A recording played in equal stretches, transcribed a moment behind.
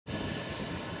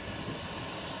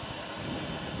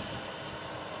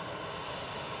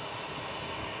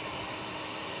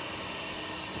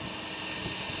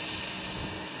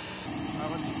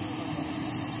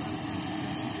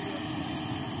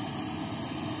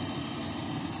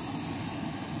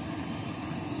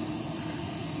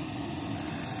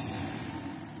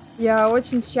Я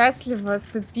очень счастлива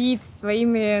ступить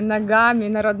своими ногами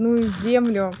на родную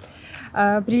землю,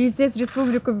 прилететь в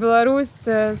Республику Беларусь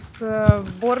с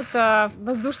борта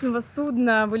воздушного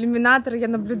судна. В иллюминатор я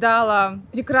наблюдала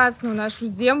прекрасную нашу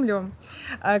землю.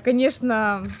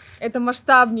 Конечно, это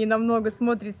масштабнее намного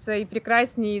смотрится и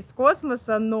прекраснее из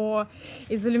космоса, но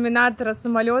из иллюминатора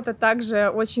самолета также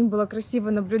очень было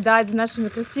красиво наблюдать за нашими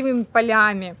красивыми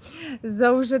полями,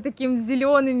 за уже такими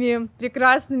зелеными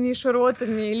прекрасными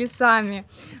широтами, лесами.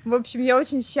 В общем, я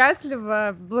очень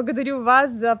счастлива. Благодарю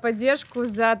вас за поддержку,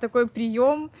 за такой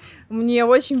прием. Мне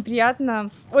очень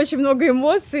приятно, очень много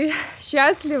эмоций,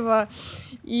 счастлива.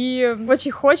 И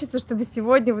очень хочется, чтобы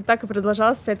сегодня вот так и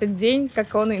продолжался этот день,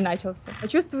 как он и начался.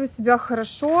 Чувствую себя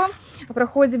хорошо.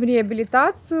 Проходим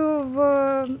реабилитацию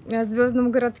в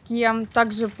Звездном городке.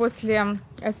 Также после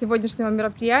сегодняшнего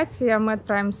мероприятия мы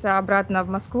отправимся обратно в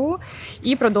Москву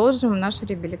и продолжим нашу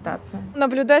реабилитацию.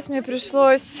 Наблюдать мне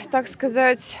пришлось, так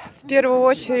сказать, в первую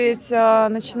очередь,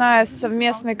 начиная с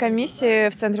совместной комиссии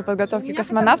в Центре подготовки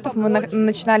космонавтов. Мы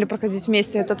начинали проходить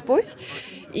вместе этот путь.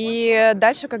 И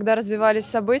дальше, когда развивались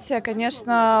события,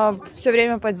 конечно, все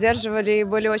время поддерживали и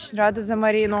были очень рады за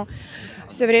Марину.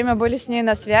 Все время были с ней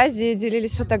на связи,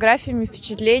 делились фотографиями,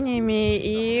 впечатлениями.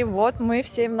 И вот мы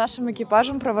всем нашим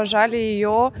экипажем провожали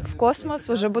ее в космос,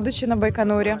 уже будучи на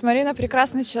Байконуре. Марина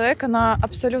прекрасный человек, она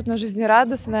абсолютно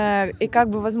жизнерадостная. И как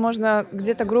бы, возможно,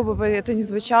 где-то грубо бы это ни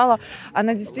звучало,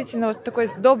 она действительно вот такой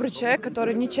добрый человек,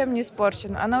 который ничем не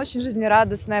испорчен. Она очень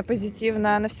жизнерадостная,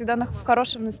 позитивная, она всегда в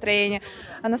хорошем настроении.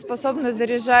 Она способна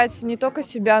заряжать не только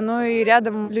себя, но и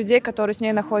рядом людей, которые с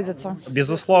ней находятся.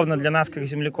 Безусловно, для нас, как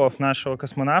земляков нашего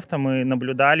космонавта, мы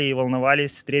наблюдали и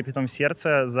волновались с трепетом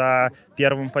сердца за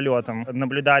первым полетом.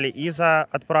 Наблюдали и за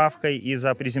отправкой, и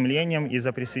за приземлением, и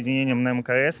за присоединением на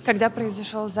МКС. Когда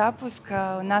произошел запуск,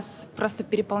 нас просто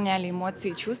переполняли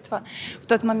эмоции и чувства. В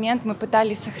тот момент мы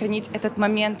пытались сохранить этот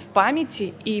момент в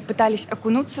памяти и пытались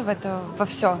окунуться в это во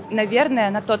все. Наверное,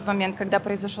 на тот момент, когда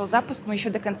произошел запуск, мы еще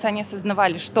до конца не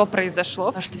осознавали, что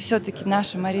произошло, что все-таки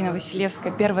наша Марина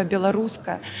Василевская, первая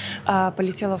белорусская,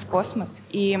 полетела в космос.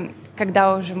 И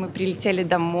когда уже мы прилетели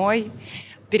домой,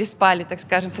 переспали, так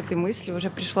скажем, с этой мыслью, уже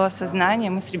пришло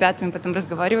осознание, мы с ребятами потом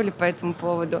разговаривали по этому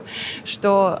поводу,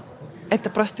 что это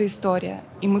просто история,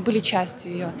 и мы были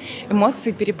частью ее.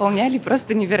 Эмоции переполняли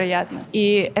просто невероятно.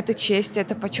 И это честь,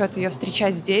 это почет ее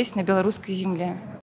встречать здесь, на белорусской земле.